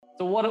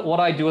So what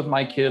I do with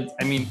my kids,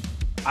 I mean,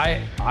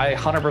 I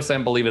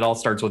 100% believe it all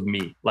starts with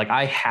me. Like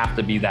I have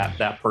to be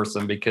that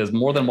person, because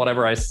more than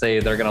whatever I say,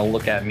 they're going to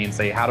look at me and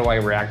say, how do I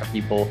react to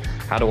people?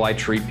 How do I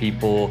treat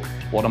people?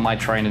 What am I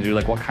trying to do?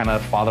 Like, what kind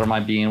of father am I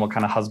being? What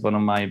kind of husband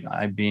am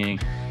I being?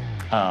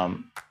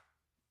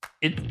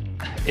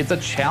 It's a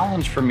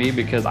challenge for me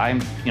because I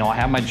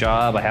have my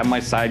job, I have my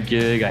side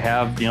gig, I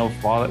have,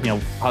 father,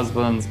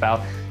 husband,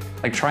 spouse,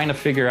 like trying to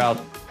figure out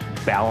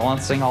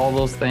balancing all of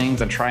those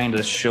things and trying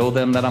to show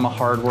them that I'm a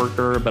hard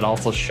worker, but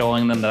also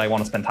showing them that I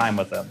want to spend time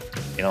with them,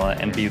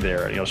 and be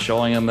there,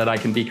 showing them that I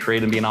can be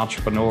creative and be an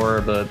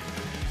entrepreneur, but,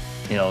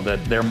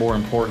 that they're more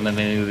important than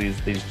any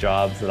of these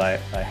jobs that I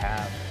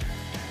have.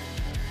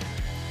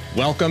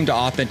 Welcome to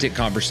Authentic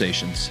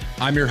Conversations.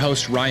 I'm your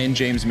host, Ryan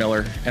James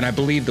Miller, and I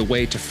believe the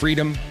way to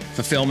freedom,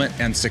 fulfillment,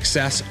 and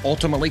success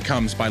ultimately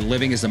comes by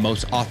living as the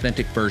most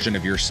authentic version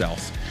of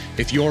yourself.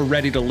 If you're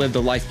ready to live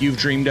the life you've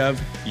dreamed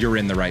of, you're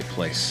in the right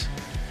place.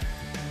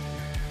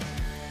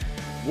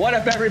 What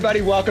up,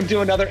 everybody? Welcome to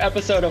another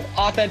episode of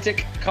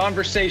Authentic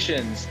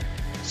Conversations.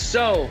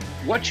 So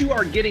what you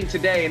are getting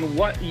today and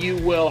what you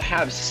will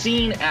have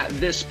seen at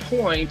this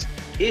point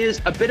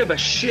is a bit of a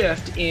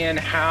shift in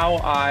how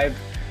I've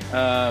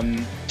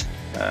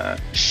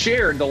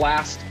shared the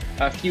last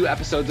few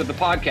episodes of the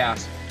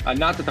podcast.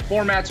 Not that the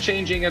format's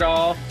changing at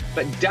all,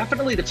 but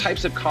definitely the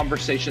types of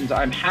conversations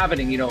I'm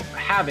having,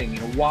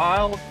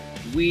 while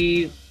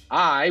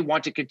I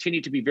want to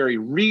continue to be very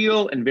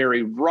real and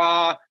very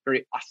raw,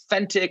 very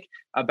authentic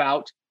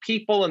about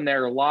people and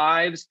their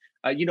lives.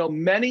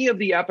 Many of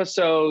the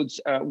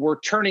episodes were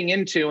turning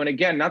into, and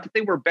again, not that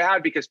they were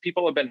bad because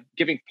people have been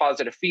giving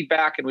positive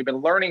feedback and we've been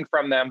learning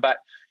from them, but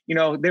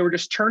they were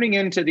just turning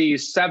into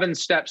these 7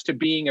 steps to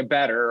being a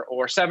better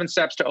or 7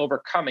 steps to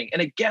overcoming.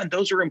 And again,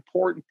 those are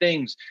important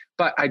things,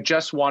 but I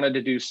just wanted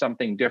to do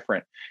something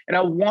different. And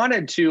I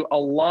wanted to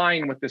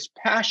align with this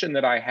passion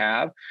that I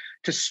have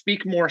to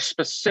speak more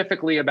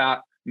specifically about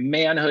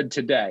manhood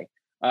today.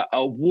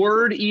 A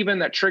word even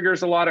that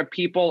triggers a lot of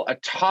people, a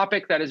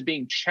topic that is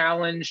being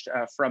challenged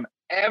from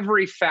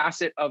every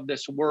facet of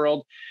this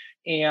world.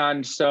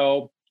 And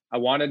so I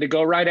wanted to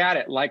go right at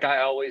it like I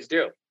always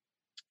do.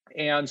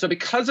 And so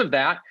because of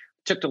that,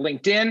 took to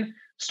LinkedIn,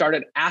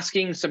 started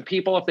asking some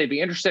people if they'd be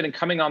interested in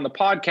coming on the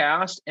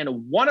podcast.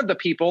 And one of the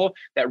people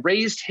that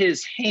raised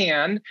his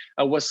hand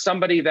was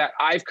somebody that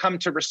I've come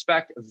to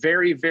respect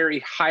very,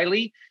 very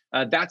highly.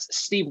 That's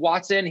Steve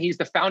Watson. He's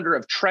the founder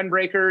of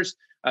Trendbreakers.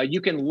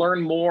 You can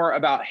learn more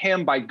about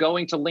him by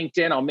going to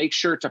LinkedIn. I'll make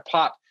sure to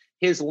pop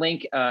his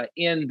link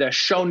in the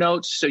show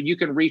notes so you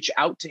can reach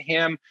out to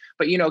him.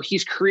 But,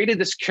 he's created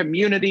this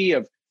community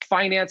of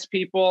finance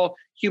people,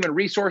 human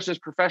resources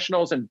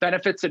professionals, and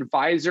benefits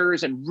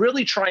advisors, and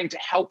really trying to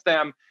help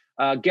them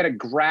get a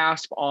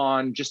grasp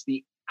on just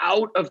the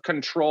out of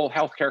control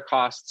healthcare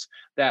costs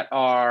that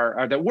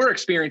we're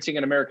experiencing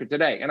in America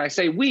today. And I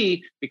say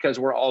we because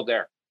we're all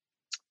there.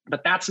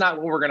 But that's not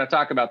what we're going to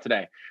talk about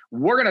today.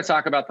 We're going to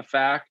talk about the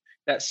fact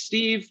that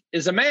Steve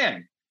is a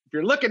man. If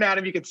you're looking at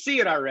him, you can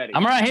see it already.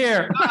 I'm right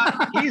here.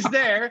 He's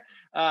there.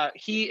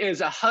 He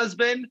is a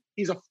husband.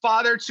 He's a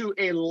father to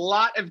a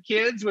lot of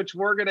kids, which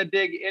we're going to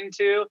dig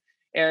into.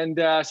 And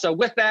so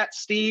with that,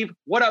 Steve,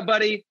 what up,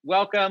 buddy?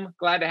 Welcome.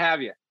 Glad to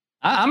have you.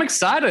 I'm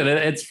excited.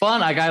 It's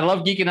fun. Like, I love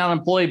geeking out on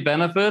employee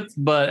benefits,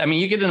 but I mean,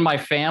 you get into my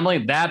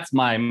family, that's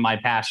my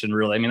passion,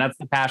 really. I mean, that's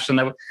the passion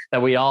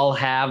that we all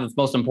have. It's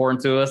most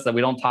important to us that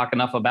we don't talk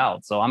enough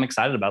about. So I'm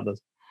excited about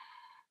this.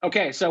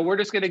 Okay. So we're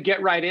just going to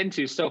get right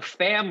into, so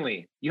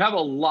family, you have a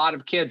lot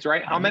of kids,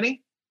 right? How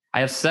many? I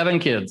have 7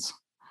 kids.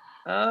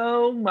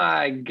 Oh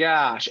my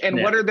gosh. And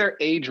Yeah. What are their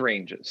age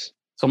ranges?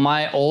 So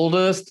my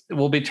oldest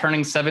will be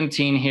turning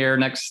 17 here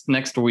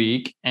next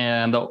week.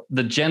 And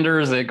the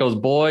genders, it goes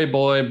boy,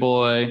 boy,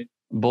 boy,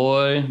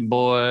 boy,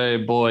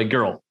 boy, boy,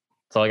 girl.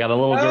 So I got a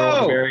little girl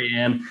at the very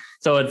end.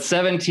 So it's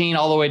 17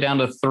 all the way down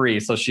to 3.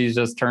 So she's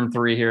just turned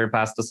 3 here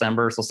past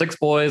December. So 6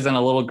 boys and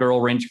a little girl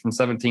ranging from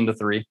 17 to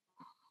 3.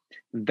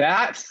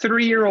 That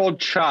 3-year-old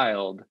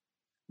child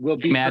will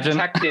be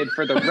protected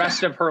for the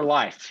rest of her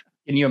life.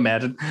 Can you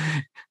imagine?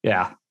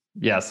 Yeah.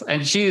 Yes.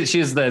 And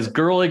she's as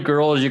girly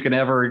girl as you can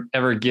ever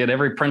get.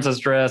 Every princess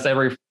dress,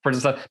 every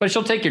princess, but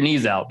she'll take your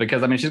knees out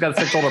because, I mean, she's got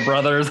 6 older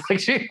brothers. Like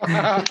she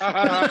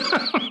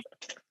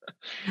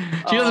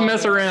doesn't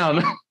mess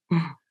around.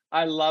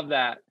 I love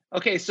that.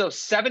 Okay. So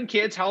 7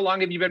 kids. How long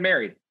have you been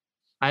married?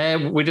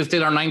 We just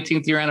did our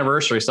 19th year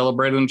anniversary,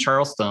 celebrated in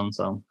Charleston.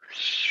 So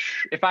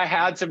if I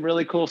had some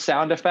really cool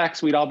sound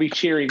effects, we'd all be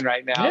cheering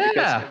right now.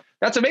 Yeah.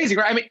 That's amazing,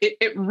 right? I mean,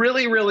 it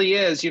really, really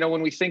is.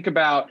 When we think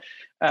about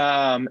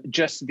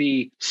just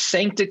the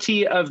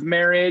sanctity of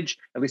marriage,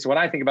 at least when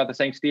I think about the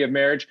sanctity of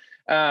marriage,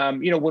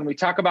 when we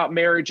talk about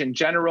marriage in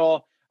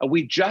general,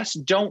 we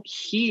just don't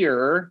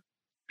hear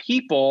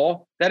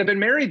people that have been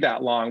married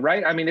that long,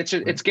 right? I mean,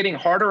 it's getting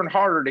harder and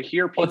harder to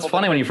hear people. Well, it's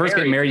funny when you first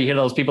get married, you hear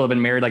those people have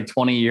been married like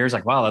 20 years,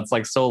 like, wow, that's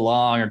like so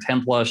long, or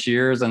 10 plus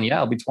years. And yeah,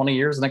 it'll be 20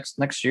 years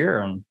next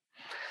year. And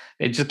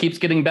it just keeps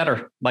getting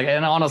better. Like,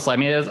 and honestly,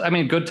 I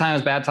mean, good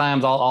times, bad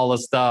times, all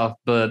this stuff.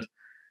 But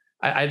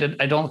I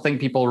don't think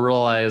people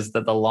realize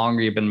that the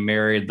longer you've been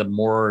married, the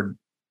more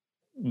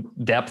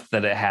depth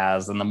that it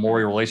has and the more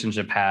your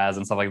relationship has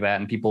and stuff like that.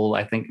 And people,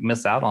 I think,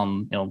 miss out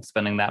on,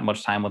 spending that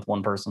much time with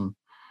one person.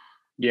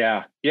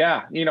 Yeah.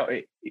 Yeah.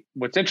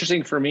 What's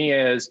interesting for me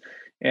is,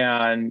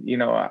 and,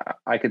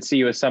 I could see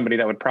you as somebody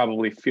that would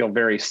probably feel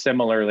very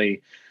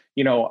similarly,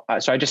 so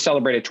I just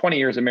celebrated 20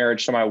 years of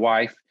marriage to my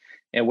wife,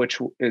 and which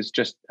is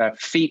just a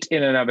feat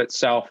in and of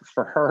itself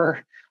for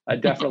her,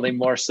 definitely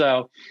more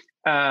so.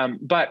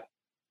 But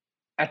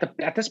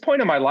at this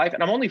point in my life,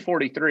 and I'm only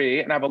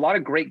 43 and I have a lot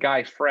of great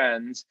guy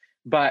friends,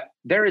 but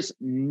there is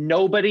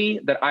nobody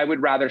that I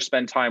would rather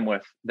spend time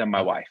with than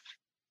my wife.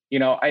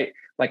 I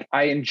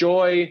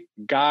enjoy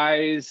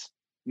guys'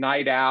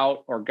 night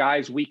out or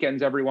guys'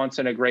 weekends every once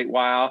in a great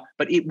while.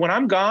 But when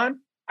I'm gone,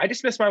 I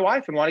just miss my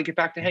wife and want to get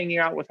back to hanging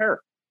out with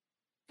her.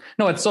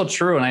 No, it's so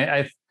true. And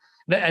I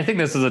think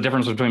this is a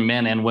difference between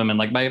men and women.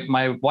 Like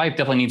my wife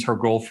definitely needs her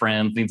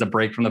girlfriend, needs a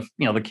break from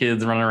the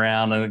kids running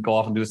around and go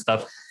off and do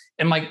stuff.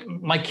 And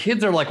my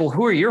kids are like, well,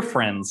 who are your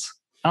friends?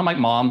 And I'm like,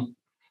 Mom,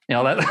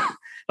 that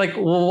like,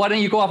 well, why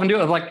don't you go off and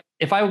do it? Like,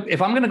 if I'm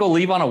going to go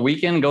leave on a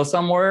weekend and go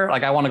somewhere,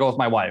 like I want to go with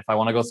my wife. I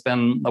want to go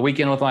spend a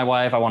weekend with my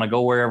wife. I want to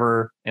go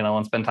wherever,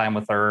 and spend time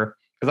with her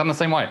because I'm the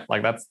same way.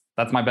 Like that's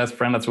my best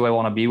friend. That's who I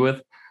want to be with.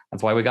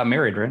 That's why we got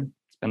married, right?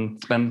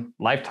 Spend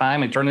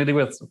lifetime, eternity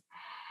with.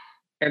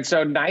 And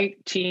so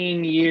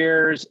 19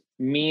 years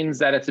means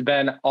that it's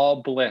been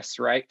all bliss,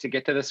 right? To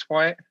get to this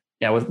point.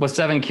 Yeah. With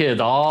 7 kids,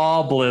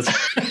 all bliss.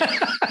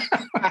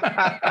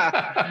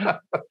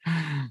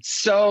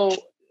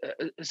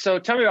 So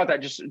tell me about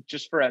that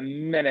just for a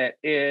minute.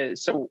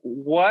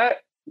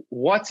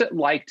 What's it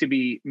like to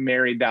be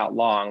married that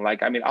long?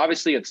 Like, I mean,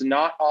 obviously it's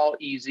not all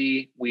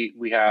easy.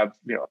 We have,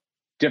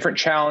 different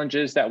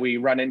challenges that we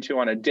run into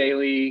on a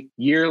daily,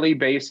 yearly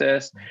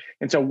basis.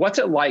 And so what's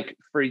it like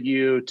for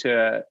you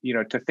to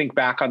think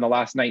back on the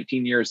last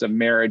 19 years of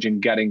marriage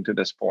and getting to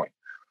this point?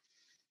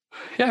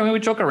 Yeah, I mean, we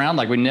joke around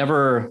like we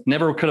never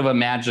could have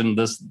imagined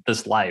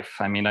this life.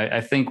 I mean,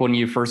 I think when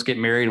you first get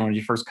married, when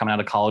you first come out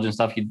of college and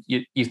stuff,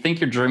 you think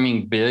you're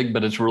dreaming big,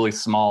 but it's really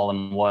small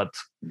in what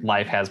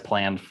life has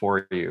planned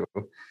for you.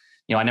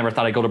 I never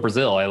thought I'd go to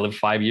Brazil. I lived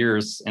 5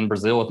 years in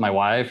Brazil with my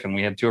wife, and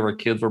we had 2 of our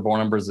kids were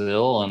born in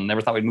Brazil, and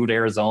never thought we'd move to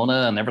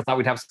Arizona, and never thought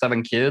we'd have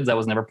 7 kids. That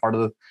was never part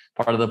of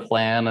the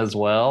plan as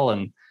well.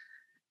 And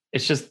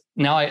it's just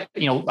now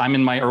I'm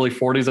in my early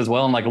 40s as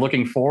well. And like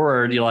looking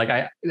forward,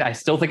 I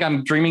still think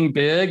I'm dreaming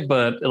big,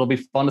 but it'll be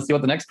fun to see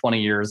what the next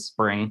 20 years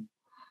bring.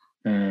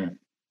 And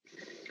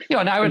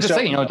I would just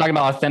say, talking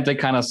about authentic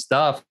kind of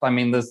stuff. I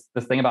mean, this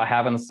thing about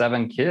having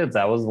 7 kids,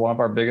 that was one of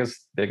our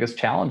biggest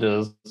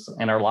challenges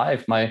in our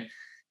life.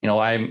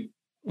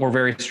 We're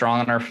very strong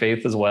in our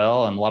faith as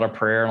well, and a lot of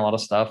prayer and a lot of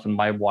stuff. And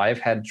my wife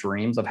had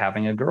dreams of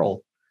having a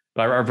girl.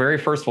 Our very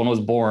first one was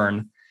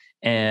born,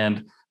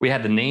 and we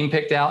had the name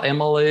picked out,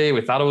 Emily.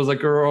 We thought it was a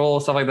girl,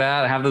 stuff like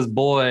that. I have this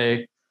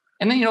boy.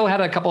 And then,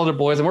 had a couple other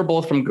boys, and we're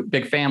both from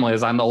big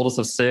families. I'm the oldest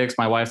of 6.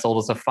 My wife's the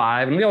oldest of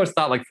 5. And we always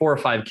thought like 4 or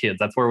 5 kids.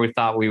 That's where we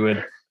thought we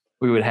would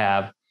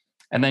have.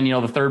 And then, the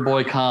 3rd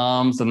boy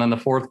comes, and then the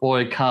 4th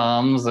boy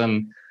comes.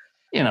 And,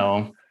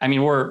 I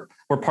mean, we're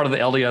part of the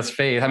LDS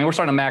faith. I mean, we're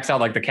starting to max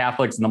out like the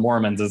Catholics and the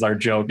Mormons is our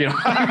joke. We're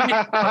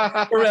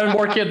having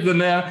more kids than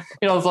them.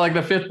 It's like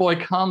the 5th boy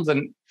comes,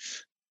 and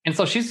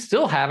so she's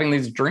still having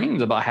these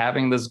dreams about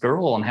having this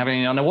girl and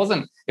having, and it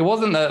wasn't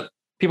that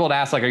people would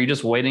ask, like, are you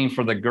just waiting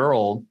for the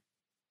girl?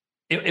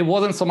 It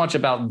wasn't so much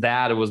about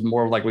that. It was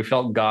more like we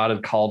felt God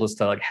had called us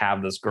to like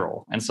have this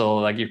girl. And so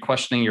like you're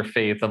questioning your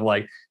faith of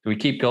like, do we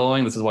keep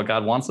going? This is what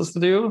God wants us to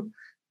do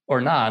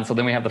or not? And so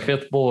then we have the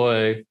 5th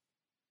boy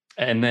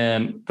and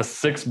then the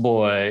 6th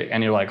boy,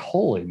 and you're like,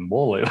 holy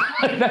moly,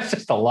 that's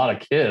just a lot of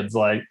kids.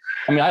 Like,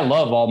 I mean, I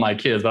love all my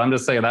kids, but I'm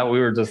just saying that we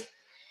were just,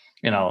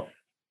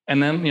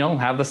 and then,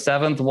 have the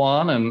 7th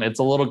one, and it's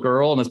a little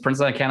girl, and this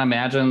princess, I can't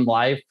imagine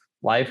life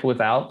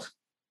without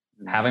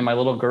having my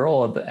little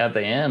girl at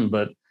the end,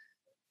 but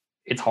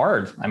it's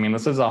hard. I mean,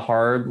 this is a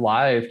hard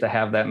life to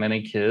have that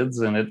many kids,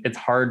 and it's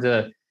hard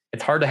to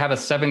have a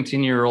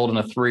 17-year-old and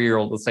a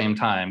 3-year-old at the same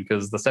time,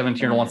 because the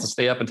 17-year-old wants to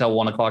stay up until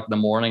 1 o'clock in the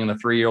morning, and the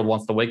 3-year-old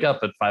wants to wake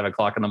up at 5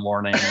 o'clock in the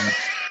morning. And,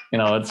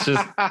 it's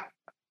just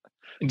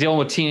dealing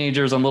with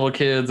teenagers and little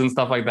kids and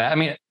stuff like that. I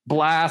mean,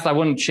 blast, I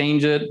wouldn't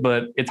change it,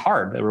 but it's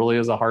hard. It really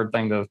is a hard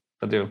thing to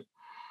do.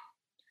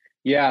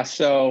 Yeah.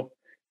 So,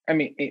 I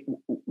mean,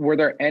 were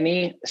there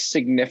any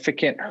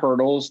significant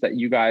hurdles that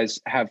you guys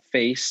have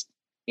faced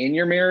in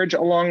your marriage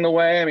along the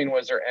way? I mean,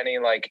 was there any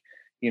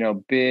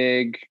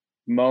big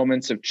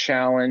moments of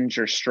challenge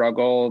or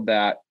struggle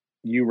that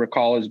you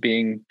recall as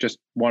being just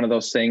one of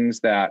those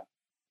things that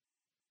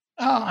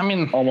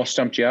almost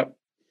stumped you up?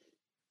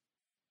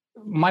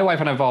 My wife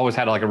and I've always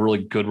had like a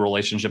really good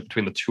relationship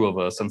between the 2 of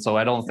us. And so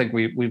I don't think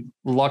we've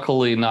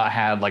luckily not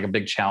had like a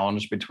big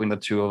challenge between the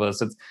 2 of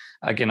us. It's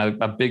again,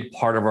 a big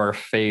part of our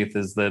faith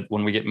is that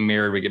when we get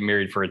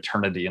married for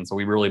eternity. And so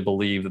we really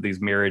believe that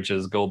these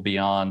marriages go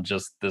beyond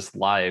just this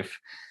life.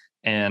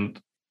 And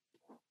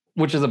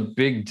which is a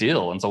big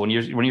deal. And so when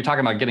you're talking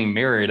about getting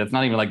married, it's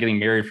not even like getting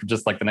married for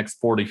just like the next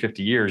 40,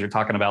 50 years. You're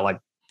talking about like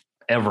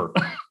ever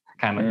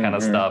kind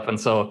of stuff. And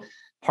so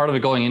part of it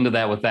going into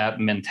that with that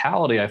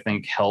mentality, I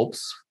think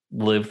helps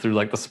live through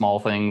like the small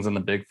things and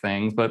the big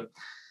things. But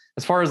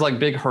as far as like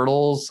big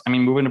hurdles, I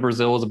mean, moving to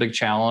Brazil was a big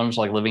challenge,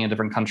 like living in a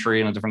different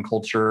country and a different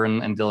culture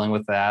and dealing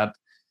with that.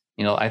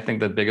 I think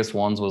the biggest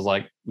ones was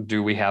like,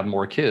 do we have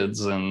more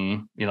kids?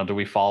 And, do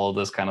we follow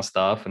this kind of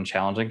stuff and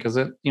challenging? Because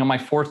my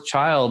fourth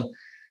child,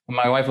 when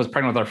my wife was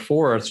pregnant with our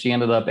fourth, she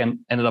ended up in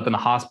the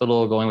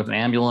hospital going with an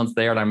ambulance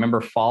there. And I remember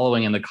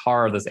following in the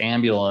car this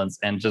ambulance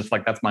and just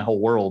like, that's my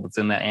whole world. It's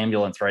in that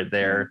ambulance right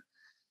there.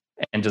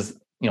 And just,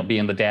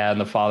 being the dad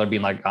and the father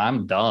being like,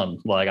 I'm done.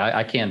 Like,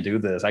 I can't do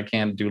this. I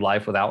can't do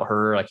life without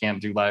her. I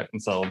can't do life.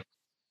 And so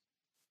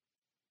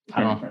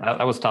I don't know.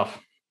 That was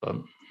tough. But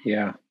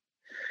yeah.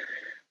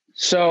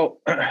 So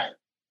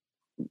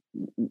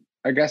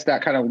I guess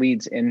that kind of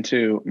leads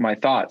into my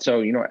thought.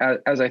 So,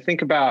 as I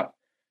think about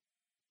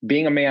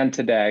being a man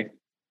today,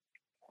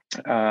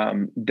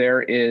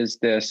 there is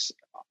this,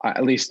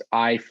 at least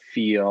I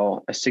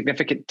feel, a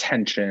significant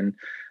tension.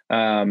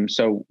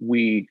 So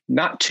we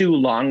not too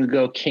long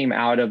ago came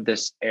out of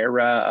this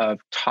era of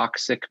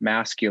toxic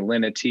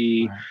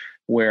masculinity, right,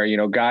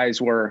 where,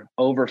 guys were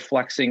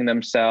overflexing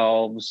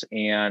themselves.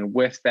 And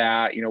with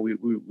that,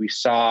 we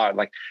saw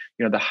like,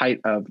 the height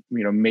of,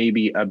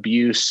 maybe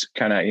abuse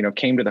kind of,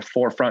 came to the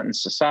forefront in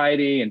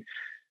society. And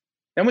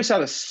then we saw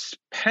this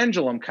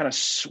pendulum kind of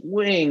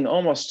swing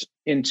almost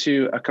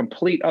into a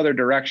complete other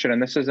direction. And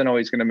this isn't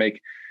always going to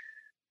make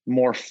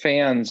more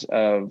fans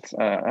of,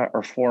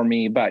 or for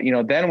me, but,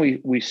 then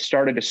we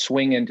started to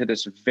swing into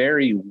this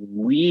very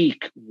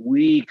weak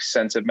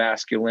sense of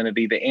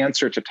masculinity. The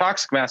answer to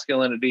toxic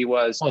masculinity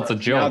was, well, it's a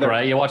joke,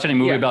 right? You watch any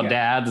movie about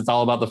dads, it's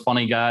all about the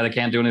funny guy that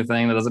can't do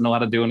anything, that doesn't know how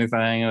to do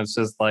anything. And it's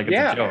just like, it's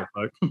a joke.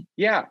 Like,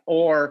 yeah.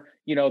 Or,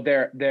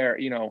 they're,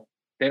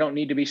 they don't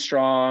need to be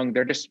strong.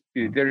 They're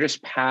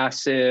just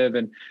passive.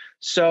 And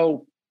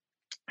so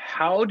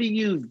how do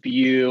you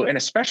view, and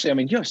especially, I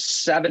mean, you have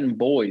 7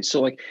 boys.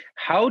 So like,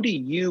 how do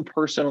you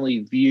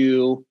personally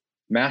view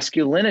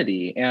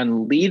masculinity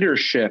and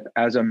leadership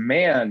as a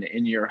man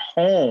in your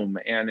home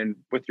and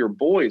with your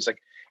boys? Like,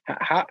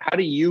 how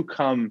do you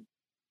come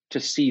to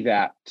see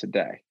that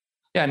today?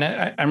 Yeah. And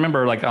I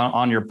remember like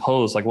on your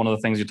post, like one of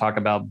the things you talk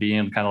about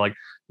being kind of like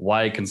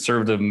white,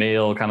 conservative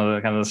male kind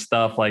of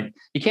stuff. Like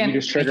you can't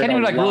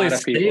even like really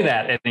say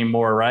that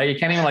anymore, right? You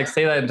can't even like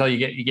say that until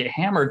you get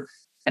hammered.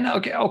 And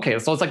okay.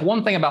 So it's like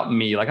one thing about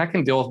me, like I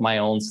can deal with my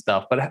own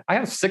stuff, but I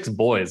have 6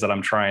 boys that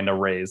I'm trying to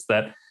raise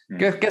that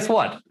guess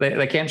what?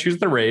 They can't choose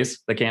their race.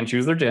 They can't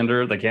choose their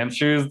gender. They can't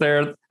choose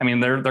their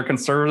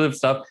conservative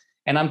stuff.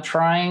 And I'm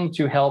trying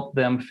to help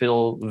them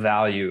feel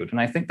valued. And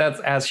I think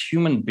that's, as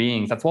human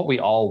beings, that's what we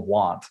all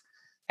want.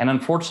 And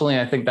unfortunately,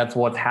 I think that's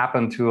what's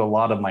happened to a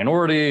lot of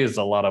minorities,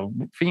 a lot of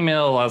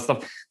female, a lot of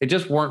stuff. They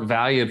just weren't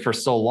valued for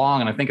so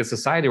long. And I think as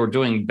society, we're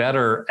doing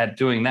better at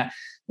doing that.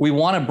 We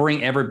want to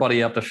bring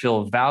everybody up to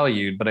feel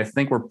valued, but I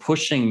think we're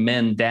pushing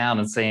men down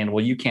and saying,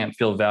 well, you can't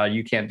feel valued.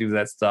 You can't do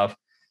that stuff.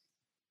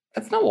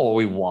 That's not what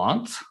we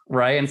want,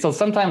 right? And so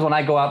sometimes when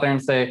I go out there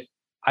and say,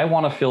 I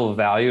want to feel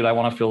valued, I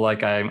want to feel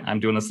like I'm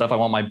doing this stuff, I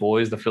want my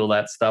boys to feel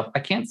that stuff, I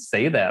can't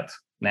say that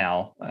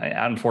now.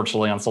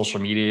 Unfortunately, on social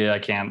media, I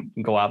can't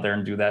go out there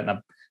and do that in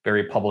a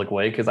very public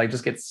way because I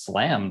just get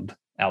slammed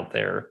out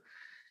there.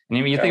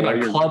 And you think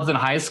about clubs in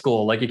high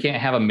school, like you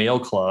can't have a male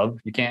club,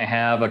 you can't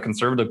have a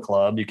conservative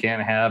club, you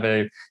can't have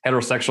a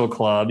heterosexual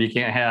club, you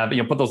can't have,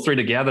 put those 3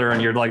 together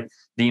and you're like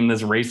deemed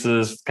this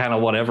racist kind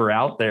of whatever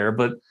out there,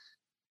 but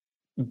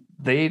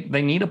they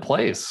need a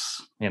place,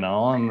 and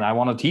I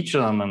want to teach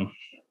them. And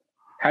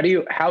how do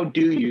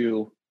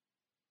you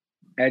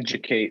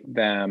educate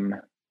them?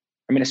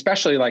 I mean,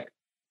 especially like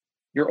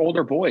your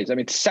older boys. I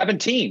mean,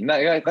 17,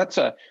 that's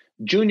a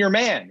junior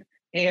man.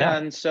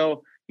 And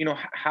so,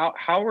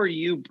 how are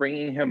you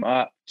bringing him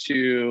up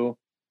to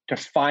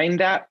find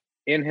that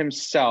in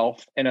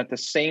himself? And at the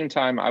same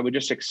time, I would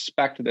just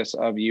expect this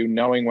of you,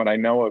 knowing what I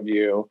know of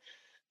you,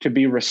 to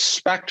be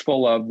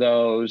respectful of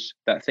those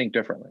that think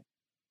differently.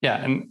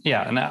 Yeah.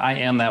 And I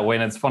am that way.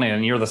 And it's funny.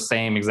 And you're the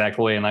same exact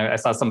way. And I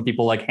saw some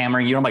people like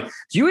hammering you. I'm like,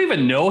 do you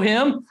even know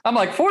him? I'm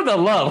like, for the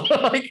love,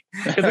 like,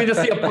 because we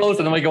just see a post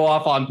and then we go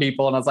off on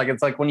people. And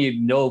it's like when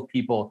you know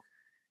people.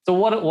 So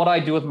what I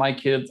do with my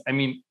kids, I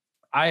mean,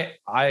 I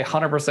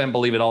 100%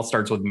 believe it all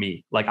starts with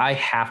me. Like I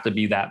have to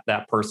be that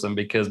person,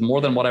 because more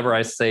than whatever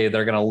I say,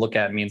 they're going to look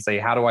at me and say,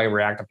 how do I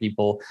react to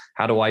people?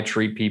 How do I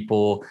treat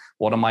people?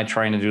 What am I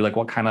trying to do? Like,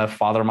 what kind of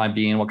father am I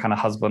being? What kind of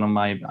husband am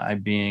I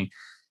being?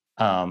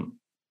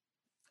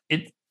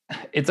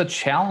 It's a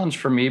challenge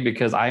for me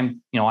because I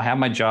have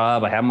my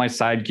job, I have my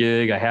side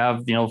gig, I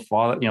have,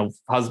 father,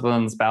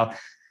 husband, spouse,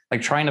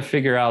 like trying to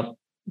figure out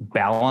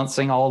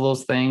balancing all of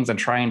those things and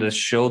trying to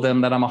show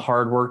them that I'm a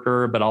hard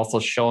worker, but also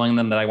showing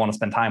them that I want to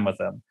spend time with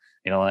them,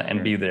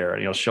 and be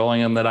there,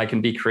 showing them that I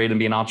can be creative and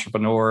be an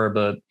entrepreneur,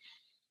 but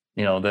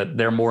that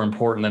they're more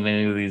important than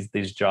any of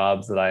these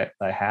jobs that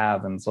I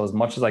have. And so as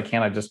much as I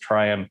can, I just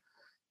try and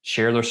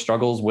share their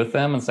struggles with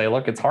them and say,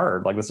 look, it's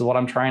hard. Like, this is what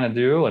I'm trying to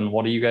do. And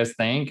what do you guys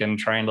think? And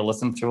trying to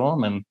listen to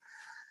them and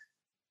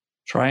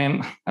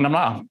and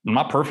I'm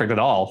not perfect at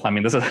all. I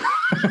mean, this is,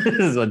 this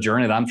is a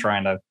journey that I'm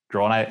trying to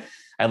grow. And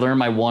I learned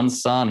my one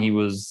son,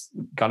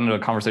 got into a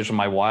conversation with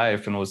my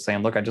wife and was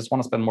saying, look, I just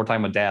want to spend more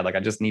time with dad. Like, I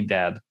just need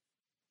dad.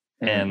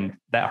 Mm-hmm. And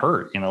that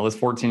hurt, this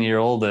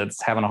 14-year-old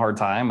that's having a hard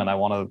time. And I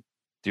want to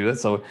do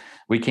this. So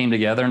we came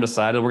together and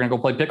decided we're going to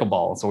go play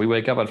pickleball. So we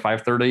wake up at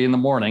 5:30 in the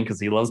morning because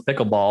he loves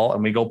pickleball,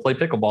 and we go play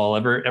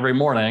pickleball every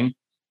morning.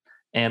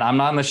 And I'm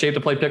not in the shape to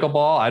play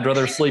pickleball. I'd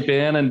rather sleep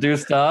in and do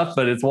stuff,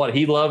 but it's what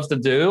he loves to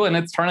do. And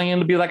it's turning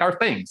into be like our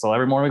thing. So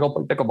every morning we go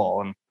play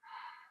pickleball.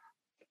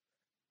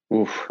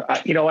 And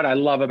you know what I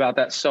love about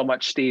that so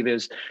much, Steve,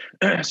 is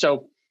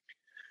so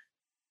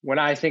when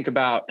I think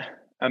about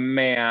a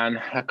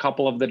man, a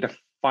couple of the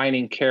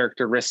defining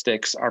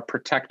characteristics are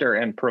protector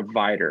and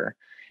provider.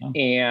 Oh.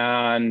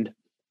 And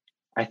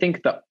I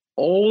think the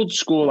old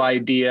school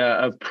idea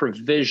of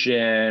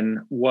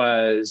provision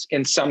was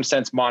in some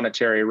sense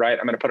monetary, right?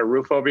 I'm going to put a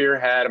roof over your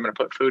head. I'm going to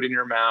put food in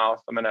your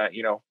mouth. I'm going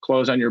to,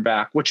 clothes on your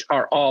back, which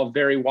are all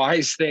very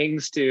wise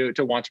things to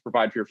want to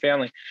provide for your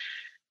family.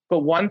 But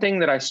one thing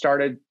that I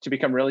started to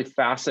become really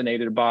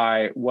fascinated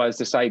by was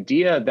this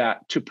idea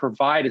that to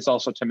provide is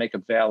also to make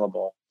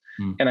available.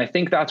 And I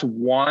think that's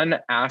one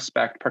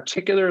aspect,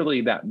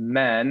 particularly that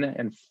men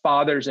and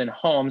fathers in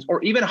homes,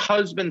 or even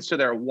husbands to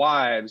their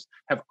wives,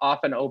 have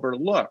often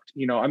overlooked.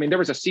 There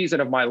was a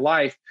season of my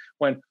life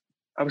when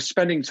I was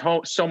spending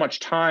so much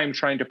time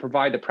trying to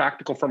provide the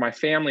practical for my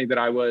family that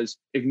I was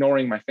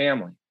ignoring my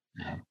family.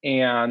 Yeah.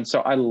 And so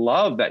I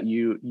love that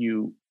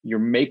you're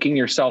making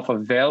yourself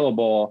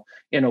available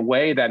in a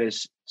way that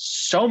is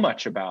so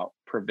much about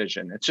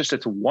provision.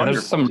 It's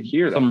wonderful to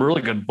hear that. Some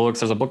really good books.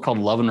 There's a book called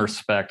Love and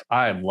Respect.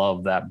 I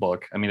love that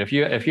book. I mean, if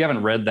you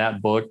haven't read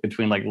that book,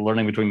 between like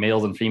learning between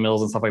males and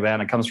females and stuff like that,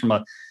 and it comes from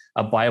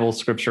a Bible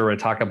scripture where it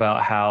talk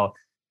about how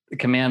it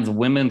commands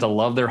women to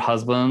love their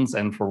husbands,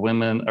 and for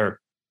women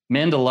or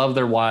men to love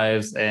their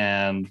wives,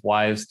 and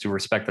wives to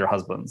respect their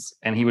husbands.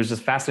 And he was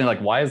just fascinated.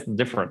 Like, why is the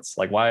difference?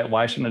 Like,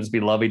 why shouldn't it just be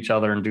love each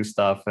other and do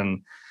stuff?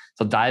 And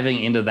so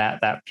diving into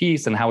that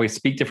piece and how we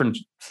speak different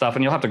stuff,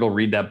 and you'll have to go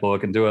read that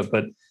book and do it.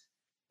 But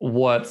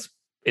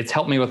it's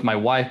helped me with my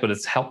wife, but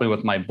it's helped me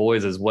with my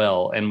boys as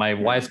well. And my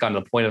wife's gotten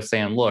to the point of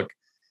saying, look,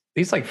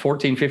 these like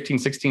 14, 15,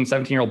 16,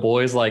 17-year-old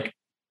boys, like,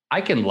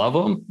 I can love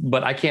them,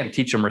 but I can't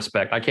teach them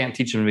respect. I can't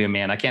teach them to be a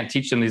man. I can't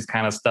teach them these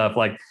kind of stuff.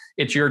 Like,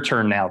 it's your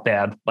turn now,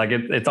 Dad. Like,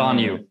 it's on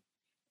you.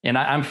 And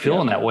I'm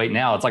feeling that weight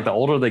now. It's like the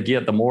older they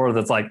get, the more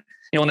that's like,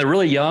 when they're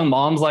really young,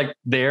 mom's like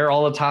there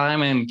all the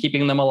time and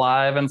keeping them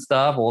alive and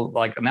stuff. Well,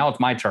 like, now it's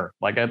my turn.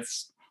 Like,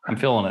 I'm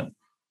feeling it.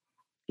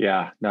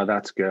 Yeah, no,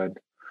 that's good.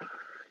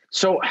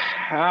 So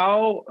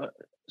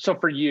so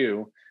for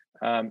you,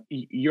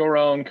 your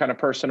own kind of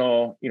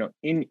personal,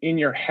 in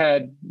your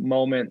head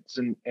moments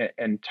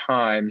and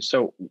times.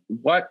 So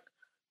what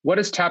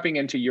does tapping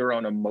into your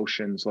own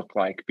emotions look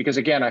like? Because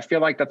again, I feel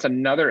like that's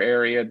another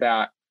area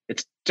that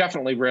it's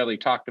definitely rarely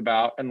talked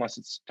about, unless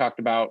it's talked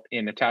about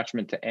in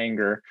attachment to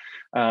anger.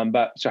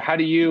 But so how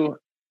do you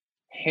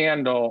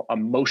handle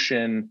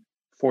emotion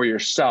for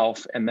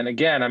yourself? And then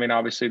again,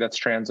 obviously that's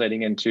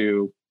translating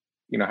into,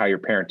 how you're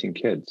parenting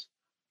kids.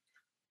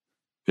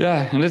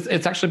 Yeah. And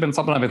it's actually been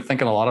something I've been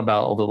thinking a lot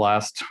about over the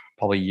last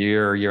probably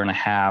year and a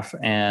half.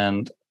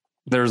 And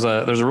there's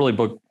a really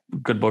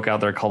good book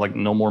out there called like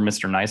No More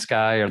Mr. Nice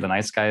Guy, or the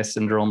Nice Guy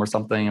Syndrome or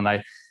something. And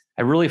I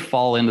really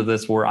fall into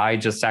this where I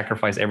just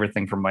sacrifice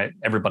everything for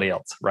everybody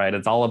else, right?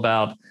 It's all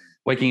about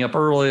waking up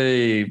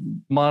early,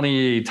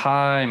 money,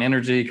 time,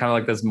 energy, kind of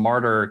like this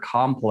martyr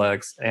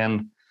complex.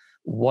 And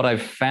what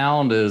I've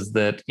found is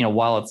that,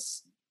 while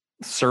it's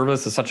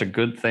service is such a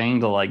good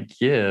thing to like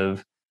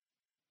give,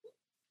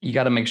 you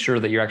got to make sure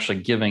that you're actually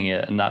giving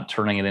it and not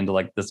turning it into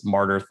like this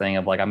martyr thing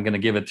of like, I'm going to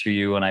give it to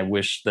you, and I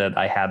wish that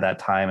I had that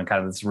time, and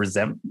kind of this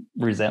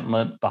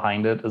resentment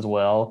behind it as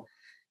well.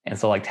 And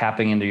so like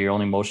tapping into your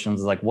own emotions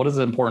is like, what is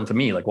important to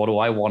me? Like, what do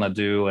I want to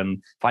do?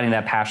 And finding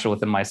that passion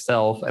within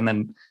myself, and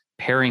then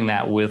pairing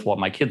that with what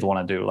my kids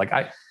want to do. Like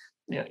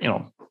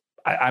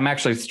I'm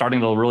actually starting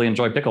to really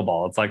enjoy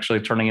pickleball. It's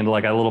actually turning into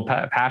like a little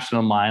passion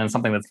of mine and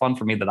something that's fun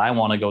for me that I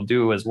want to go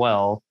do as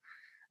well.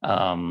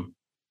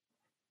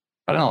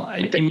 I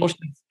don't know.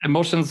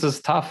 Emotions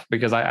is tough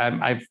because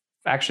I've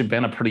actually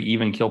been a pretty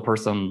even keel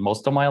person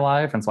most of my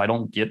life. And so I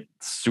don't get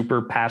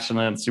super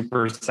passionate,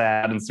 super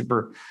sad and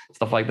super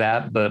stuff like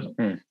that. But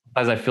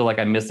as I feel like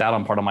I missed out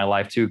on part of my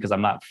life too, because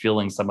I'm not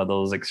feeling some of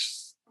those,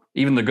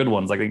 even the good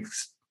ones, like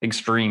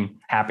extreme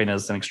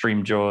happiness and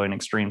extreme joy and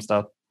extreme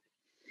stuff.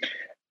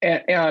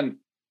 And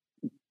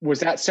was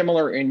that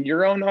similar in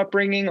your own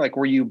upbringing? Like,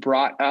 were you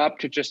brought up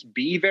to just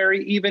be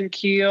very even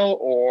keel,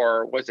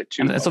 or was it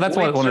too? So that's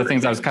one of the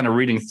things I was kind of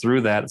reading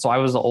through that. So I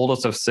was the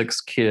oldest of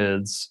 6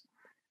 kids.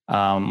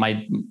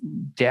 My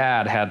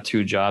dad had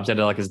 2 jobs. He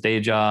had like his day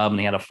job, and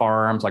he had a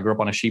farm. So I grew up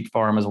on a sheep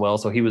farm as well.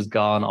 So he was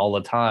gone all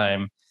the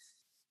time.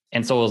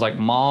 And so it was like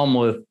mom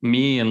with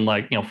me and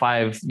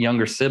 5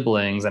 younger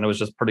siblings, and it was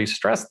just pretty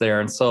stressed there.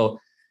 And so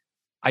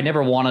I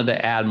never wanted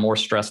to add more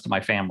stress to my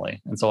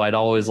family. And so I'd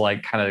always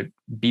like kind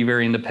of be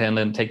very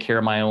independent, take care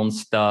of my own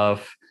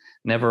stuff,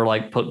 never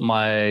like put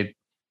my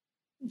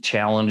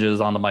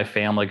challenges onto my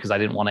family because I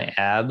didn't want to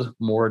add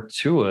more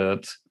to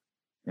it.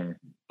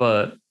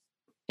 But,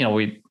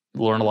 we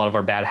learn a lot of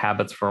our bad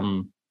habits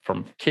from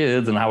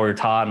kids and how we were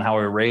taught and how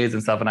we were raised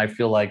and stuff. And I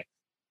feel like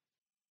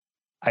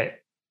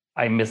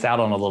I miss out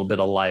on a little bit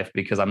of life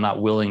because I'm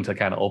not willing to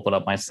kind of open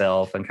up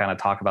myself and kind of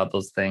talk about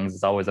those things.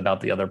 It's always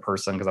about the other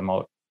person because I'm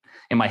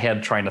in my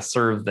head trying to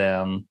serve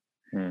them.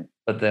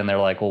 But then they're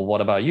like, well,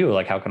 what about you?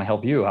 Like, how can I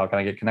help you? How can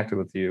I get connected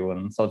with you?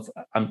 And so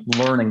I'm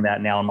learning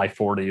that now in my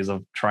 40s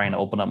of trying to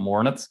open up more.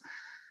 And it's,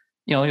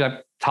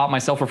 I've taught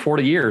myself for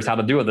 40 years how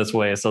to do it this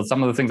way. So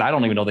some of the things I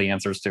don't even know the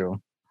answers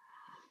to.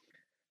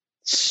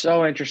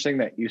 So interesting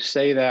that you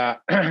say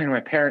that. My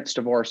parents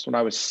divorced when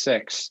I was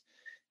 6.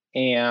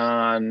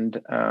 And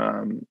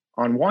on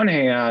one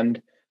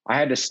hand, I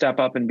had to step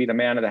up and be the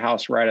man of the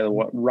house right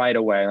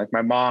away. Like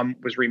my mom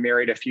was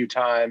remarried a few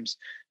times.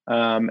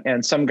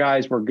 And some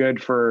guys were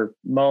good for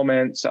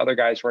moments. Other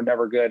guys were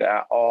never good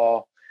at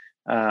all.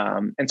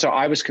 And so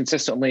I was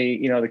consistently,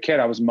 the kid.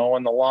 I was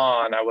mowing the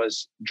lawn. I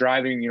was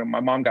driving, my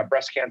mom got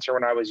breast cancer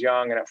when I was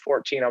young. And at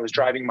 14, I was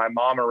driving my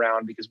mom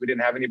around because we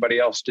didn't have anybody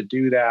else to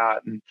do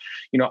that. And,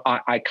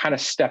 I kind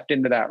of stepped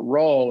into that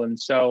role. And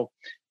so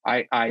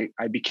I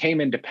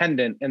became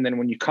independent. And then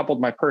when you coupled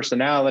my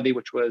personality,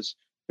 which was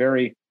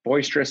very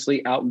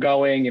boisterously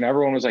outgoing,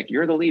 everyone was like,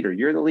 you're the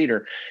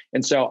leader.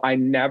 And so I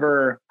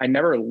never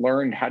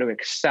learned how to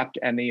accept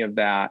any of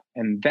that.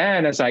 And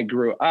then as I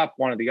grew up,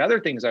 one of the other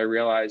things I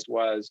realized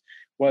was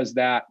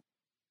that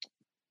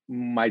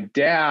my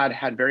dad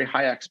had very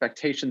high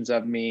expectations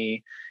of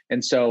me.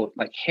 And so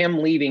like him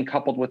leaving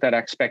coupled with that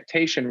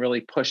expectation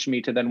really pushed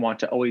me to then want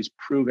to always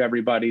prove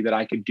everybody that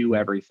I could do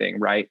everything,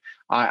 right?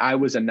 I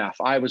was enough.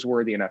 I was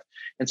worthy enough.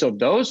 And so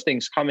those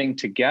things coming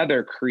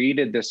together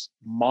created this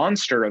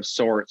monster of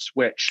sorts,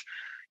 which,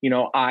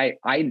 I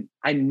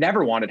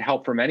never wanted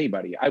help from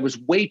anybody. I was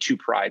way too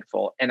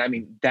prideful. And I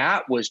mean,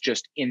 that was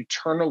just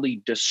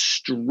internally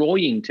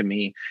destroying to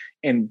me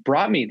and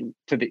brought me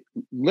to the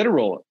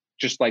literal,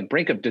 just like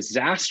brink of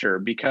disaster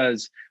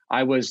because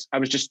I was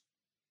just,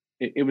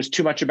 it was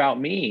too much about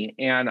me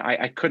and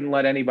I couldn't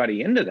let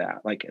anybody into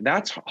that. Like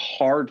that's a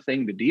hard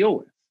thing to deal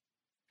with.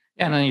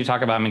 Yeah, and then you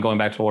talk about, going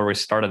back to where we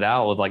started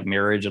out with like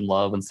marriage and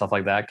love and stuff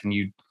like that. Can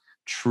you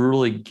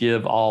truly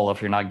give all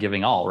if you're not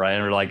giving all, right?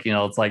 Or like,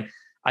 it's like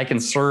I can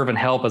serve and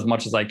help as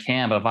much as I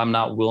can, but if I'm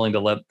not willing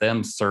to let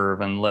them serve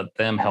and let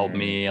them help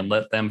me and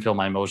let them feel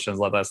my emotions,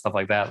 let that stuff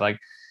like that, like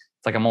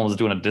it's like I'm almost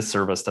doing a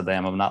disservice to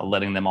them of not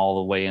letting them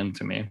all the way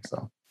into me.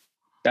 So.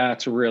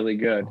 That's really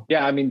good.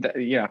 Yeah. I mean,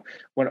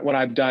 when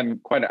I've done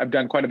quite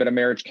a bit of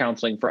marriage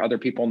counseling for other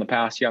people in the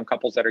past, young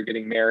couples that are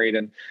getting married.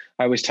 And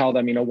I always tell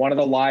them, one of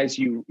the lies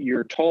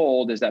you're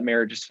told is that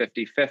marriage is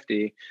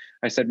 50-50.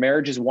 I said,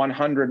 marriage is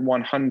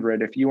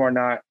 100-100. If you are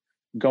not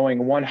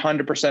going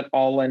 100%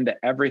 all into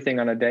everything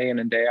on a day in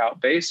and day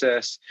out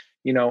basis,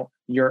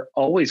 you're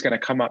always going to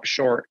come up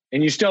short,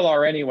 and you still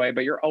are anyway,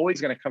 but you're always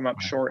going to come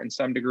up short in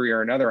some degree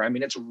or another. I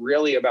mean, it's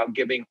really about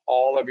giving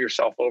all of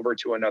yourself over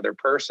to another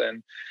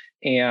person.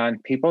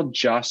 And people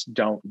just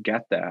don't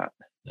get that.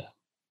 Yeah.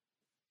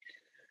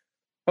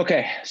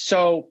 Okay.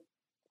 So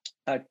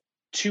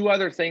 2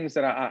 other things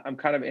that I'm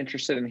kind of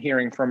interested in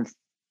hearing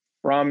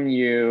from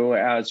you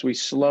as we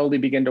slowly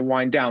begin to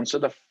wind down. So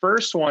the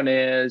first one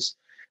is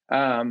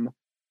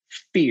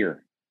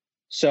fear.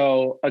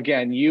 So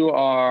again, you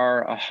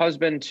are a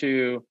husband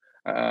to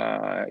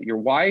your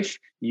wife.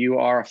 You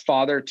are a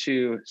father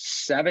to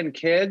 7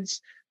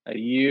 kids.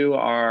 You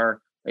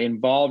are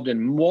involved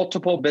in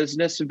multiple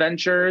business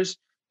ventures.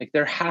 Like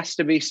there has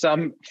to be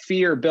some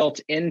fear built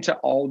into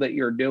all that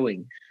you're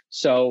doing.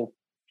 So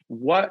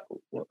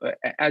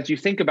as you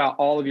think about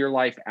all of your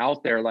life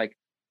out there, like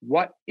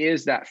what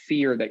is that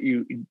fear that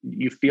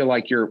you feel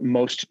like you're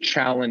most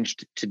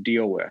challenged to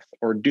deal with?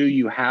 Or do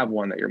you have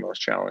one that you're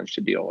most challenged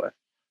to deal with?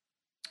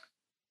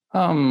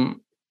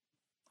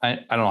 I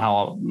don't know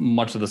how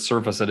much of the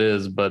surface it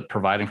is, but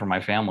providing for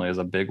my family is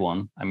a big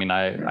one. I mean,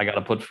 I got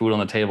to put food on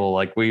the table.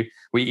 Like we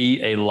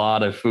eat a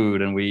lot of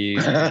food and we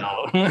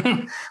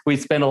we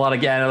spend a lot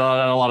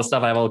of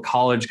stuff. I have a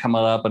college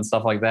coming up and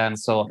stuff like that. And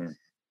so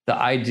the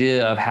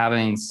idea of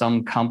having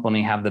some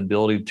company have the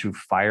ability to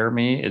fire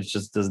me, it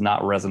just does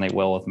not resonate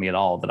well with me at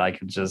all, that I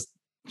could just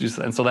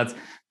and so that's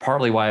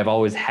partly why I've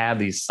always had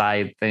these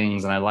side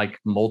things. And I like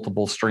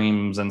multiple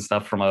streams and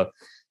stuff from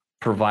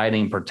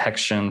providing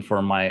protection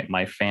for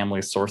my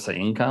family's source of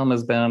income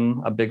has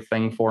been a big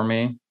thing for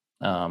me.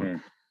 I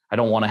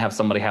don't want to have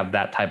somebody have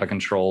that type of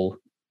control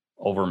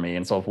over me.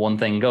 And so if one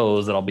thing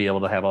goes, that I'll be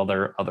able to have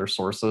other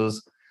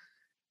sources.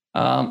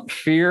 Other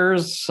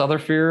fears,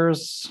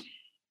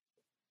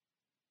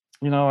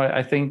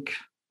 I think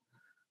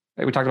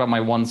we talked about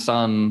my one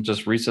son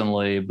just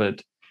recently,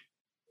 but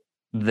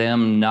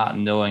them not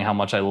knowing how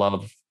much I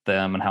love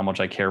them and how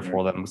much I care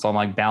for them. So I'm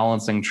like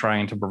balancing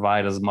trying to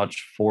provide as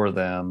much for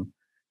them,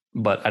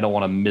 but I don't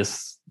want to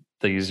miss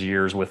these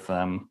years with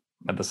them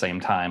at the same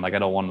time. Like I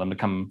don't want them to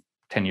come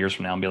 10 years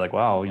from now and be like,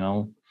 wow,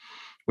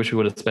 wish we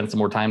would have spent some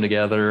more time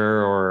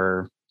together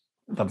or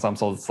done something.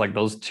 So it's like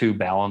those two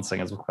balancing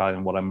is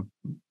probably what I'm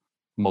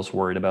most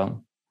worried about.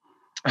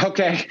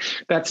 Okay.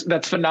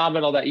 That's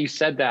phenomenal that you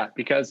said that,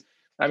 because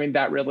I mean,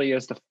 that really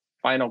is the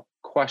final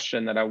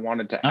question that I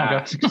wanted to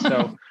ask.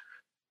 So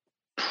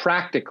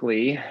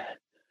practically,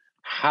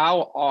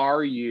 how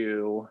are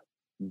you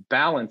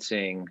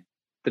balancing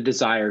the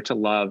desire to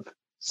love,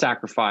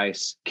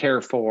 sacrifice,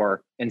 care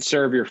for, and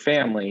serve your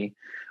family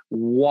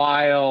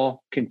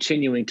while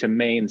continuing to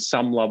maintain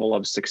some level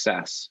of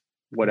success,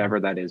 whatever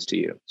that is to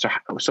you?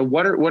 So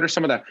what are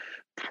some of the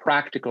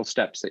practical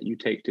steps that you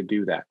take to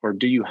do that, or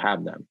do you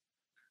have them?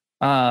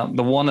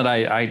 The one that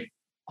I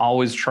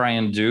always try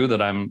and do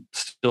that I'm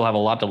still have a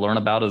lot to learn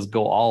about is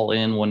go all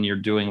in when you're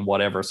doing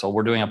whatever. So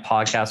we're doing a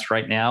podcast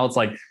right now. It's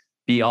like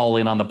be all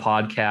in on the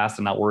podcast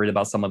and not worried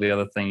about some of the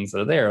other things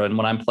that are there. And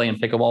when I'm playing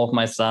pickleball with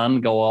my son,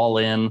 go all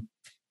in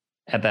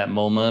at that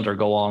moment or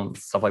go on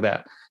stuff like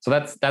that. So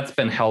that's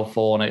been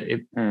helpful. And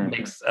it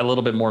makes a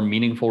little bit more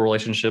meaningful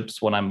relationships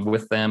when I'm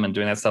with them and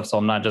doing that stuff. So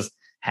I'm not just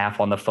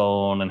half on the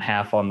phone and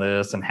half on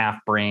this and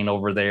half brain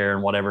over there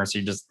and whatever. So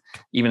you just,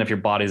 even if your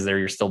body's there,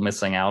 you're still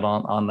missing out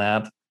on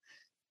that.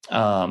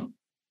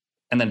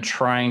 And then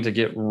trying to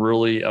get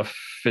really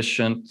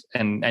efficient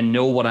and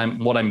know what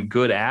I'm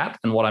good at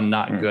and what I'm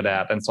not good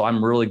at. And so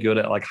I'm really good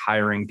at like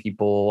hiring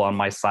people on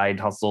my side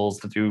hustles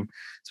to do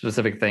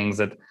specific things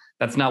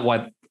that's not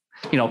what,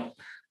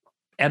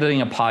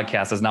 editing a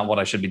podcast is not what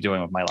I should be doing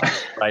with my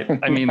life. Right.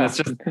 I mean, it's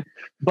just,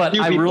 but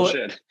I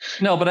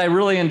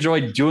really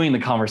enjoy doing the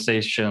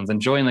conversations,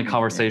 enjoying the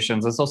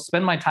conversations. And so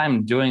spend my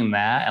time doing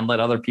that and let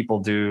other people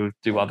do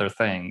other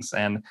things.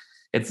 And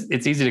it's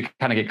easy to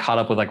kind of get caught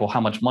up with like, well,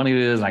 how much money it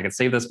is, and I could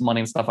save this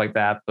money and stuff like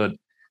that. But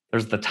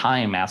there's the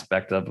time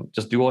aspect of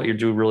just do what you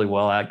do really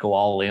well at, go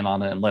all in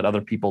on it, and let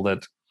other people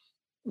that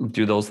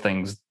do those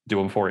things do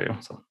them for you.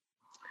 So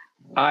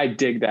I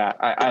dig that.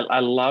 I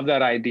love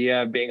that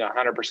idea of being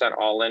 100%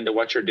 all into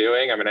what you're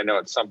doing. I mean, I know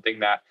it's something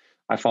that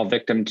I fall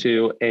victim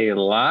to a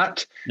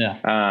lot.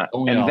 Yeah.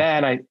 Well,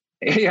 I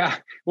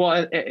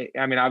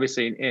mean,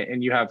 obviously,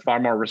 and you have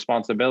far more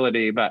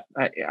responsibility, but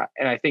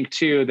I think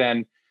too,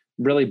 then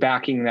really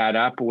backing that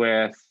up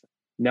with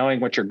knowing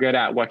what you're good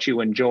at, what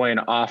you enjoy, and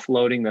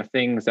offloading the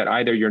things that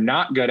either you're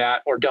not good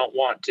at or don't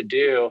want to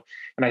do.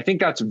 And I think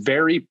that's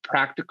very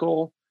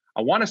practical.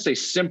 I want to say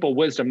simple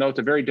wisdom, though it's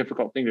a very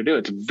difficult thing to do.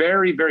 It's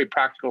very, very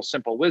practical,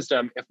 simple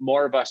wisdom if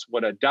more of us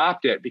would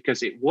adopt it,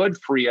 because it would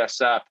free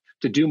us up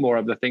to do more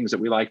of the things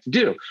that we like to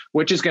do,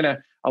 which is going to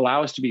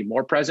allow us to be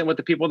more present with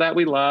the people that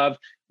we love,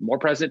 more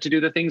present to do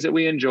the things that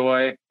we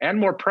enjoy, and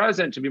more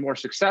present to be more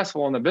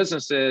successful in the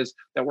businesses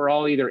that we're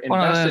all either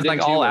invested like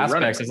into all or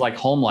aspects. It's like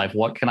home life.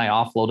 What can I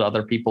offload to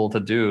other people to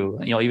do?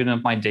 Even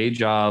if my day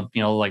job,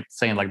 like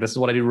saying like, this is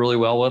what I do really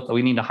well with,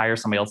 we need to hire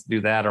somebody else to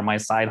do that, or my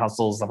side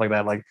hustles, stuff like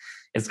that. Like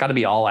it's got to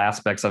be all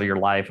aspects of your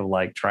life of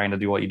like trying to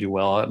do what you do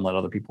well and let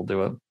other people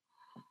do it.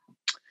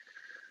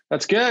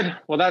 That's good.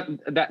 Well,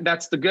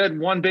 that's the good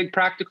one big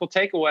practical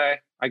takeaway.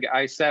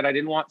 I said I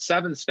didn't want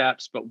 7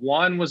 steps, but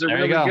one was a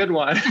really good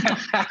one.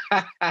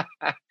 All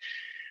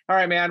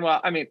right, man. Well,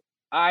 I mean,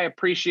 I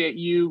appreciate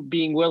you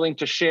being willing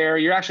to share.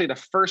 You're actually the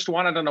first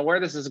one. I don't know where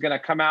this is going to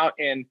come out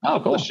in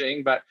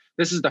publishing, but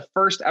this is the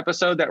first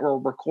episode that we're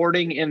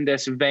recording in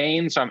this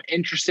vein. So I'm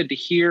interested to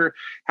hear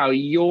how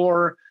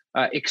your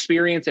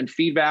experience and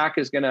feedback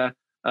is going to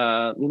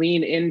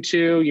lean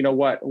into,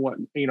 what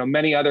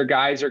many other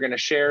guys are going to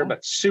share,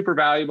 but super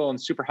valuable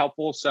and super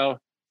helpful. So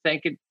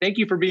thank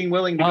you for being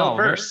willing to go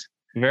first.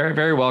 Very,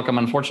 very welcome.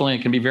 Unfortunately,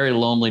 it can be very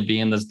lonely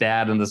being this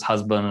dad and this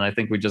husband. And I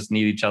think we just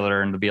need each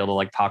other and to be able to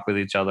like talk with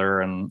each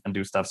other and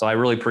do stuff. So I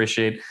really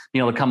appreciate,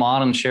 to come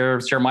on and share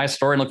my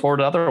story and look forward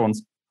to other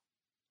ones.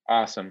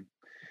 Awesome.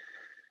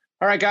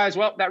 All right, guys.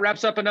 Well, that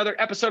wraps up another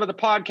episode of the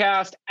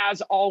podcast.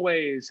 As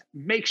always,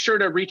 make sure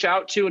to reach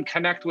out to and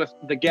connect with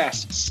the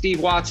guest,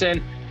 Steve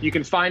Watson. You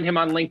can find him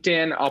on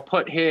LinkedIn. I'll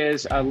put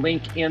his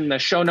link in the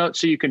show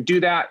notes so you can do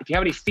that. If you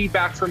have any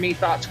feedback for me,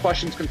 thoughts,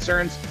 questions,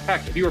 concerns,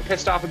 heck, if you were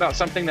pissed off about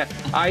something that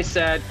I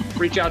said,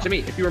 reach out to me.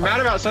 If you were mad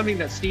about something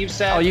that Steve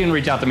said, you can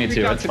reach out to me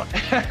too. It's fine.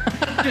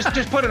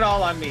 just put it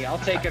all on me. I'll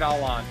take it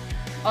all on.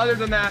 Other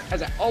than that,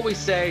 as I always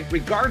say,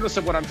 regardless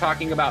of what I'm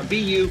talking about, be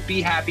you,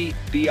 be happy,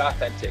 be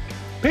authentic.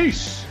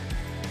 Peace.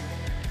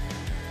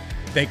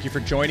 Thank you for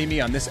joining me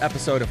on this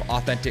episode of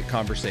Authentic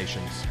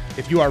Conversations.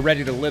 If you are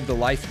ready to live the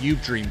life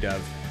you've dreamed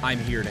of, I'm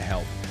here to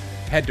help.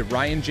 Head to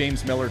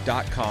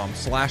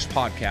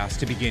ryanjamesmiller.com/podcast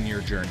to begin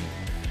your journey.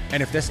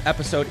 And if this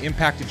episode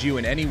impacted you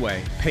in any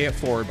way, pay it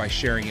forward by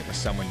sharing it with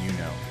someone you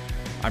know.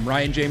 I'm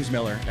Ryan James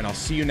Miller, and I'll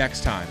see you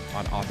next time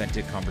on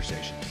Authentic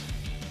Conversations.